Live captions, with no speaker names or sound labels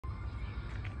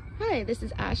Hi, this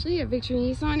is Ashley at Victory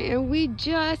Nissan, and we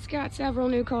just got several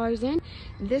new cars in.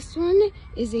 This one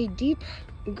is a deep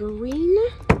green.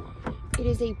 It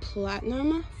is a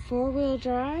platinum 4-wheel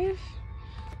drive.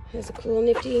 Has a cool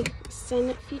nifty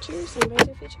sun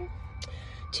visor feature.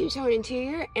 Two-tone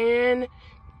interior and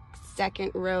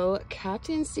second row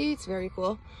captain seats. Very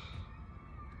cool.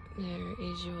 There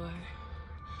is your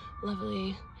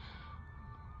lovely,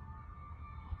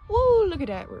 whoa, look at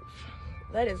that roof.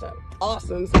 That is an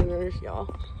awesome sunroof,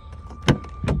 y'all.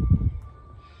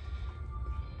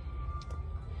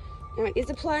 Now it is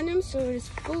a platinum, so it is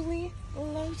fully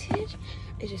loaded.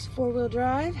 It is 4-wheel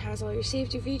drive, has all your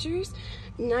safety features.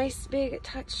 Nice big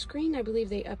touch screen. I believe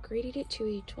they upgraded it to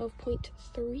a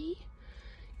 12.3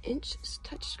 inch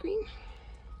touch screen.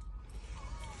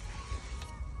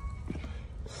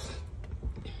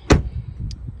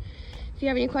 If you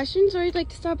have any questions or you'd like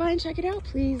to stop by and check it out,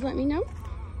 please let me know.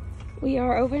 We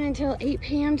are open until 8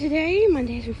 p.m. today,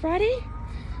 Monday through Friday,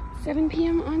 7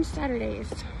 p.m. on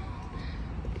Saturdays.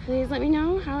 Please let me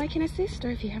know how I can assist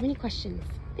or if you have any questions.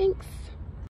 Thanks.